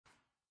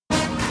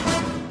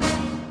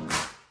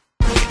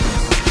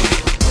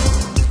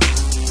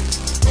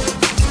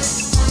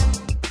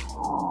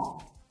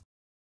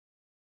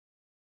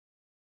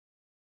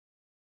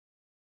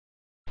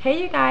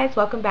Hey you guys,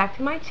 welcome back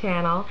to my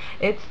channel.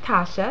 It's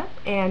Tasha,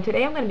 and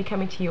today I'm going to be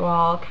coming to you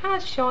all kind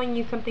of showing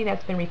you something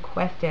that's been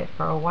requested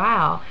for a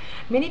while.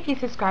 Many of you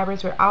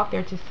subscribers were out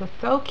there just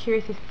so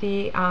curious to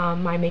see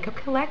my makeup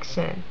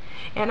collection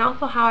and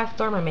also how I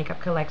store my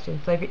makeup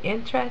collection. So if you're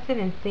interested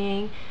in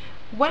seeing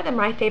what are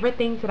my favorite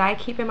things that I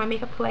keep in my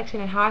makeup collection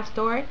and how I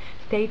store it,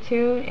 stay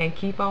tuned and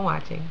keep on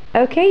watching.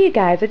 Okay, you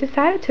guys, I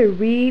decided to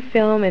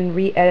re-film and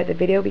re-edit the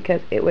video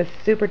because it was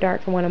super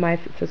dark for one of my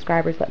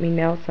subscribers let me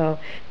know, so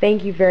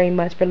thank you very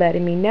much for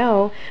letting me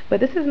know. But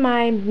this is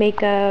my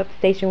makeup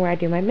station where I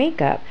do my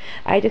makeup.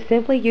 I just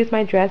simply use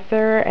my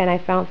dresser, and I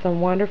found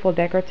some wonderful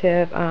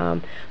decorative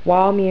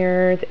wall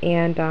mirrors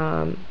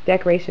and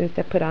decorations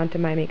to put onto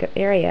my makeup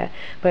area.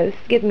 But this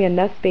gives me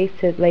enough space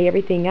to lay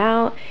everything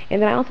out,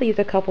 and then I also use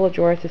a couple of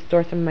drawers to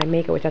store some of my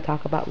makeup, which I'll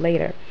talk about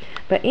later.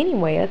 But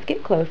anyway, let's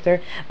get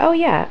closer. Oh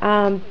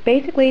yeah,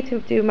 basically to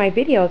do my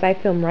videos, I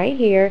film right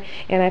here,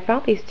 and I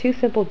found these two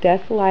simple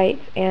desk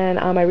lights, and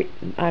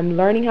I'm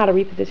learning how to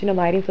reposition the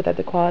lighting so that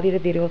the quality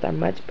of the videos are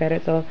much better.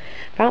 So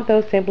found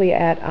those simply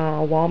at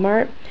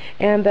Walmart,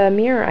 and the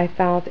mirror I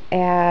found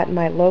at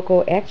my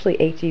local, actually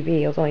HEB.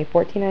 It was only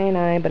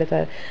 $14.99, but it's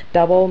a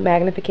double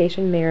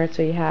magnification mirror,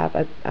 so you have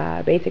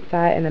a basic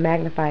side and a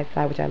magnified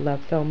side, which I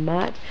love so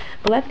much.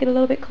 But let's get a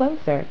little bit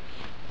closer.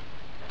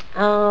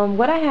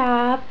 What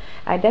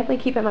I definitely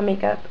keep in my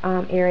makeup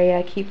area.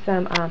 I keep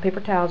some paper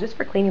towels just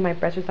for cleaning my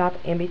brushes off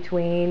in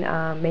between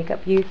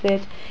makeup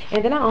usage.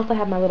 And then I also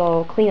have my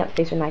little cleanup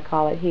station, I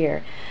call it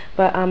here.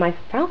 But I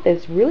found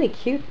this really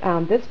cute,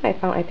 this one I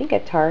found I think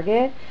at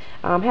Target.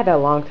 Had that a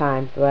long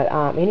time, but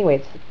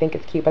anyways, I think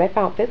it's cute. But I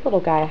found this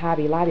little guy at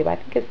Hobby Lobby, but I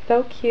think it's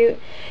so cute.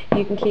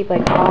 You can keep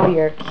like all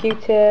your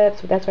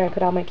Q-tips. That's where I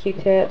put all my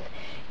Q-tips.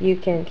 You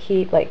can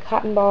keep like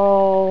cotton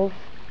balls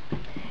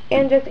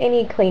and just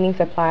any cleaning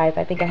supplies.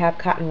 I think I have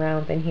cotton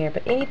rounds in here,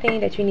 but anything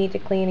that you need to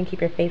clean and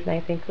keep your face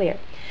nice and clear.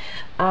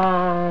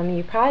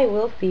 You probably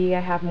will see I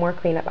have more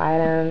cleanup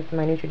items,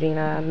 my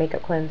Neutrogena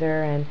makeup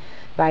cleanser and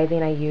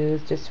Visine I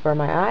use just for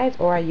my eyes,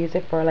 or I use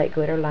it for like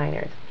glitter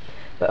liners.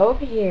 But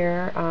over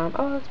here,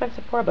 oh, it's my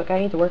Sephora book. I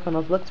need to work on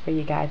those looks for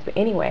you guys. But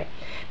anyway,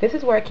 this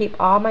is where I keep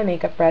all my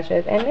makeup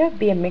brushes, and there'll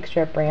be a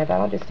mixture of brands. I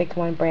don't just stick to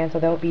one brand, so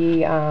there'll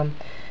be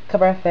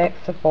Cover FX,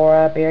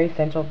 Sephora, Berry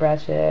Essential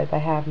brushes. I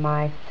have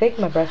my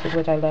Sigma brushes,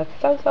 which I love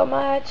so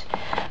much.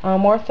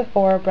 More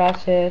Sephora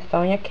brushes,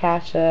 Sonia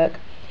Kashuk,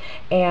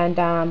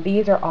 and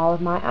these are all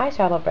of my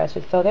eyeshadow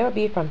brushes. So they will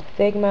be from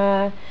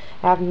Sigma.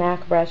 I have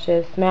MAC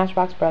brushes,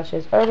 Smashbox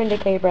brushes, Urban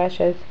Decay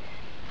brushes.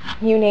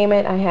 You name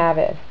it, I have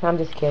it. I'm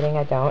just kidding,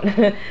 I don't.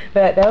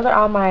 But those are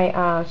all my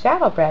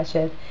shadow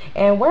brushes.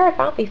 And where I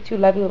found these two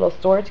lovely little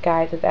storage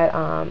guides is at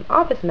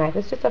Office Max.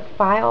 It's just a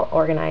file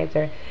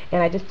organizer.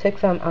 And I just took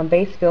some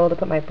base fill to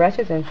put my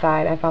brushes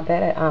inside. I found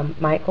that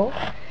at Michael's.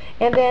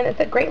 And then it's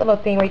a great little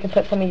thing where you can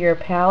put some of your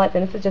palettes.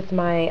 And this is just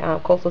my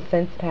Coastal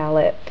Scents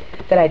palette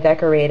that I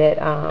decorated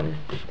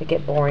to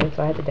get boring,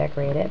 so I had to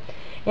decorate it.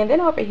 And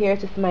then over here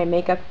is just my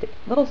makeup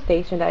little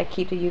station that I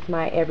keep to use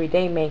my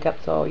everyday makeup.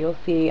 So you'll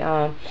see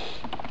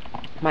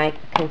my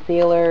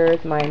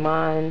concealers, my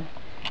Mon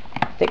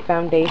stick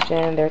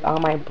foundation. There's all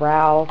my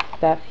brow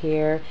stuff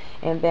here.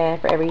 And then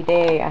for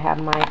everyday, I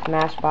have my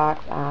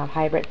Smashbox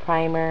hybrid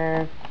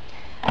primer.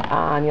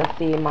 You'll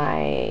see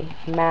my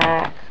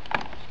MAC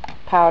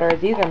powders.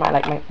 These are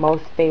my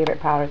most favorite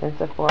powders in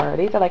Sephora.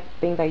 These are like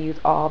things I use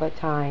all the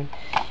time.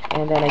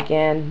 And then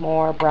again,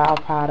 more brow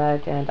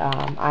product and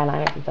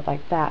eyeliners and stuff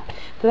like that.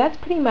 So that's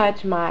pretty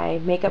much my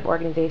makeup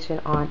organization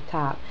on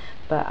top.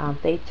 But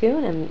stay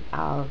tuned and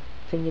I'll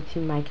send you to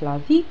my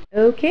closet.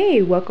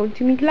 Okay, welcome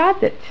to my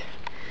closet.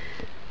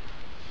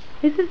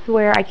 This is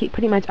where I keep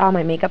pretty much all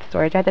my makeup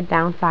storage. I had to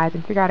downsize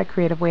and figure out a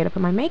creative way to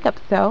put my makeup,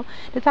 so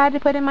decided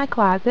to put it in my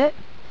closet.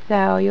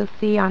 So you'll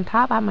see on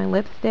top I have my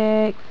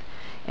lipsticks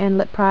and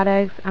lip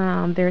products.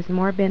 There's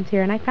more bins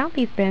here, and I found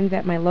these bins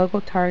at my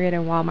local Target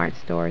and Walmart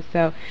stores.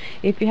 So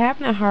if you're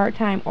having a hard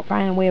time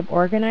finding a way of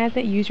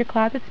organizing it, use your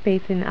closet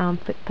space and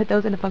put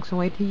those in a functional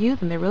way to use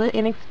them. They're really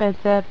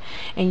inexpensive,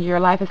 and your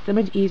life is so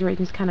much easier. You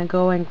can just kind of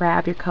go and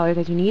grab your colors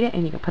as you need it,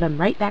 and you can put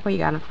them right back where you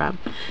got them from.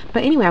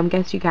 But anyway, I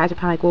guess you guys are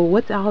probably like, well,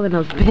 what's all in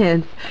those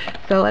bins?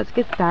 So let's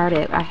get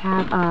started. I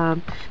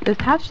have this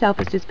top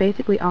shelf is just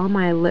basically all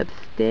my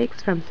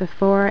lipsticks from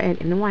Sephora and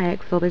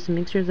NYX. So there's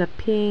mixtures of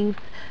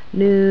pinks,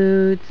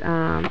 nudes,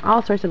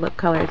 all sorts of lip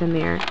colors in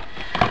there.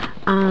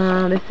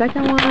 The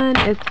second one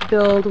is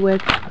filled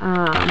with,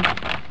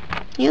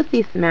 you'll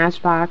see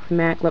Smashbox,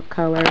 MAC lip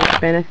colors,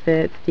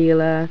 Benefit,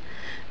 Stila.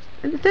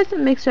 It's just a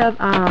mixture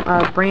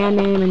of brand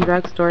name and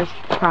drugstore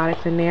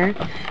products in there.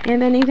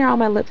 And then these are all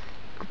my lip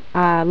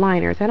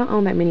liners. I don't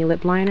own that many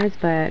lip liners,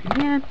 but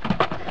yeah,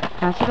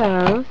 that's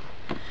those.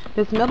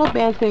 This middle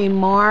band's going to be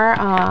more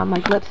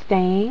like lip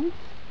stains.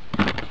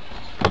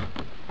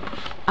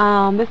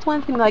 This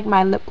one's going to be like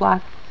my lip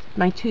gloss,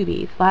 my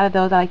tubies. A lot of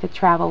those I like to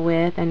travel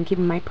with and keep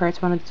in my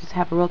purse when I just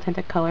have a real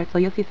tinted color. So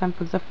you'll see some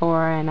from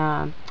Sephora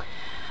and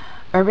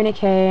Urban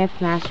Decay and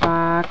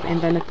Smashbox,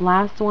 and then this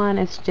last one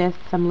is just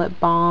some lip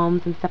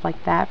balms and stuff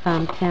like that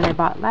from 10 I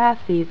bought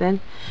last season.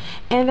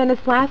 And then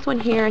this last one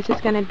here is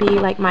just going to be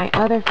like my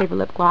other favorite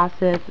lip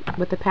glosses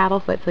with the paddle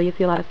foot. So you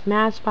see a lot of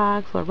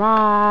Smashbox,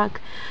 Lorac,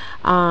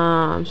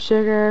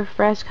 Sugar,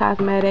 Fresh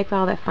Cosmetics,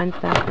 all that fun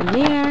stuff in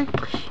there.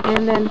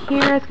 And then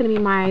here is going to be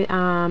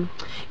my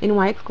in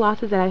whites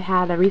glosses that I've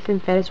had a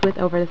recent fetish with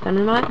over the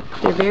summer months.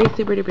 They're very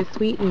super duper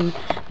sweet and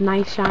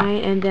nice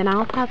shine. And then I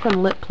also have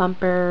some lip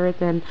plumpers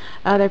and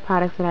other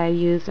products that I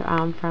use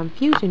from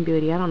Fusion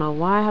Beauty. I don't know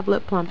why I have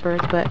lip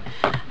plumpers, but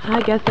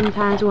I guess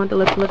sometimes you want the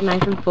lips to look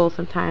nice and full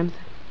sometimes.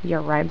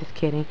 You're right, I'm just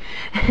kidding.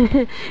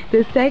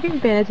 The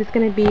second bit is just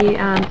going to be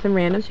some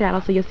random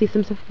shadows. So you'll see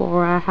some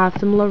Sephora, I have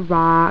some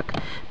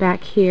Lorac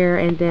back here,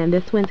 and then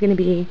this one's going to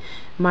be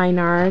my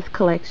NARS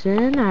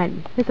collection.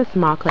 It's a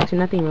small collection,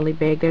 nothing really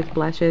big. There's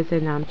blushes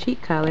and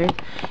cheek colors.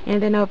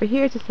 And then over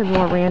here is just some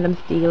more random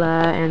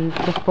Stila and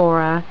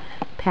Sephora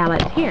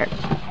palettes here.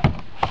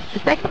 The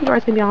second drawer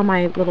is going to be all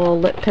my little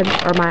lip pen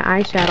or my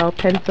eyeshadow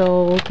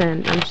pencils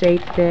and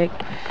shade sticks.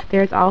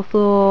 There's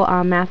also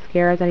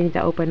mascaras I need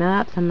to open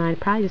up. Some I'd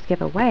probably just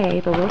give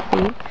away, but we'll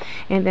see.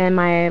 And then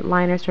my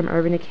liners from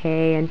Urban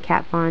Decay and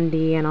Kat Von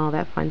D and all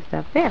that fun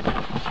stuff there.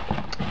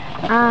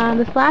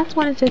 This last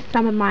one is just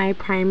some of my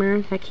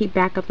primers I keep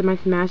back up in my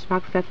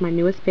Smashbox. That's my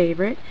newest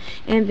favorite.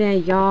 And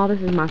then, y'all,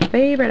 this is my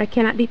favorite. I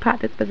cannot depot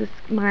this, but this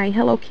is my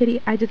Hello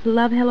Kitty. I just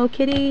love Hello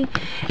Kitty.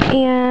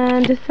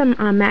 And just some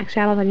MAC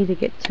shadows I need to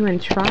get to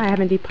and try. I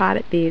haven't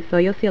depotted these, so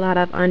you'll see a lot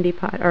of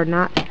undepotted or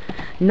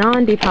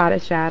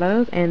non-depotted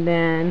shadows. And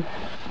then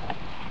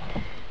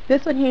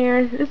this one here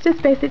is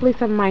just basically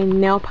some of my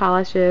nail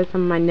polishes,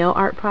 some of my nail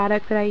art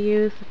products that I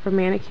use for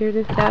manicures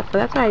and stuff. So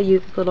that's why I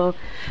use this little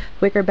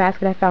wicker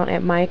basket I found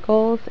at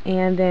Michael's,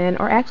 and then,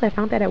 or actually I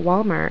found that at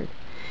Walmart.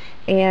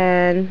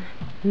 And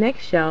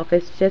next shelf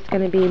is just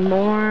going to be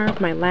more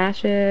of my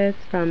lashes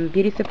from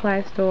Beauty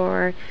Supply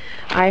Store,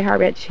 I Heart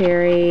Red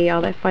Cherry,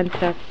 all that fun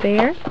stuff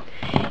there.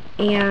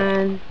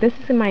 And this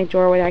is in my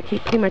drawer where I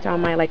keep pretty much all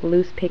my like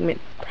loose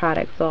pigment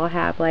products. So I'll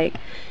have like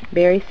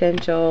Bare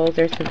Essentials,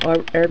 there's some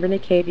Urban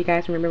Decay if you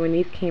guys remember when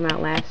these came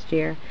out last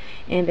year.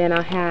 And then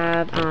I'll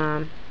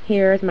have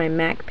here's my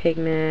MAC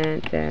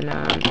pigment,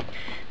 and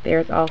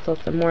there's also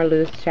some more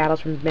loose shadows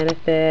from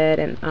Benefit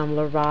and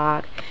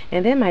Lorac,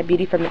 and then my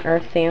Beauty from the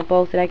Earth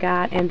samples that I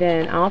got. And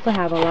then I also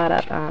have a lot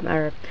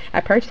of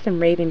I purchased some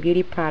Raven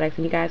Beauty products,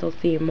 and you guys will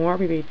see more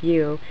of a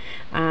review.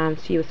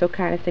 She was so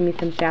kind to send me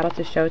some shadows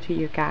to show to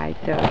you guys,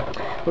 so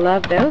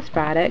love those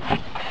products.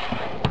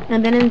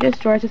 And then in this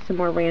drawer is just some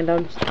more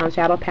random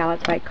shadow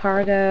palettes like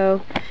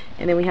Cargo,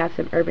 and then we have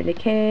some Urban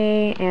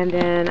Decay, and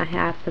then I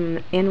have some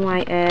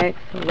NYX,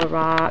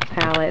 Lorac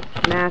palettes,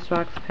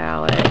 Smashbox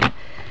palettes.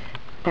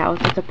 That was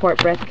to support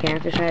breast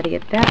cancer, so I had to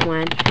get that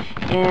one.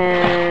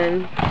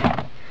 And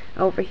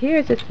over here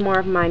is just more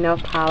of my nail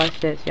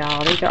polishes,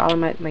 y'all. These are all of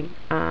my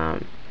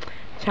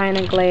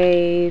China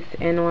Glaze,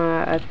 and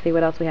let's see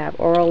what else we have.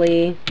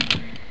 Orally,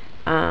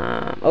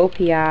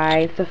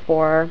 OPI,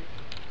 Sephora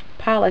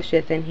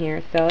polishes in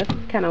here. So this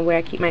is kind of where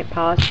I keep my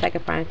polishes so I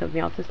can find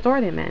something else to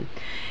store them in.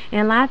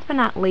 And last but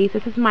not least,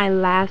 this is my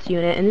last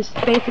unit, and this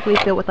is basically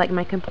filled with like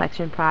my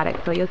complexion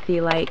products. So you'll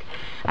see, like,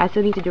 I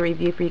still need to do a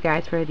review for you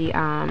guys for the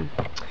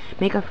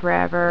Makeup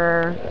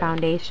Forever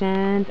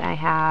foundations. I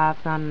have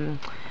some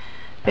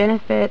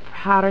Benefit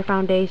powder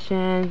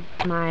foundation,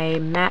 my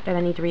matte that I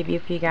need to review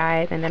for you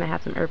guys, and then I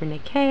have some Urban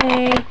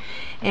Decay,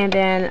 and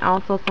then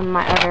also some of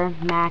my other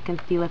MAC and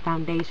Stila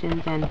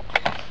foundations, and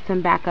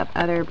some backup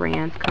other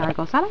brands,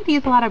 Cargo. So I like to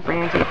use a lot of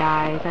brands, you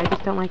guys. I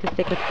just don't like to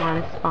stick with one.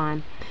 It's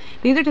fun.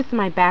 These are just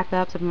my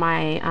backups of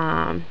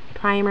my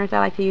primers I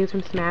like to use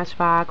from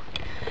Smashbox.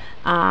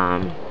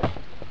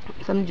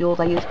 Some jewels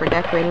I use for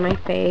decorating my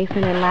face.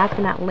 And then last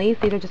but not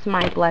least, these are just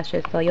my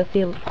blushes. So you'll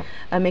see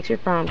a mixture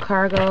from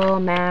Cargo,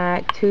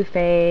 MAC, Too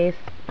Faced,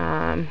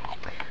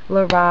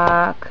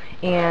 Lorac,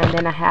 and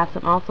then I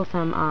have also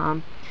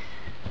some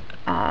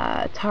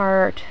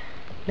Tarte,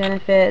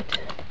 Benefit,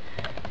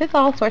 just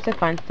all sorts of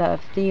fun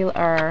stuff, Steel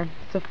or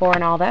Sephora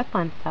and all that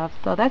fun stuff.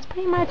 So that's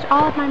pretty much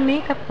all of my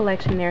makeup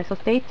collection there. So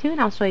stay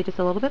tuned, I'll show you just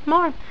a little bit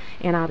more,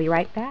 and I'll be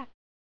right back.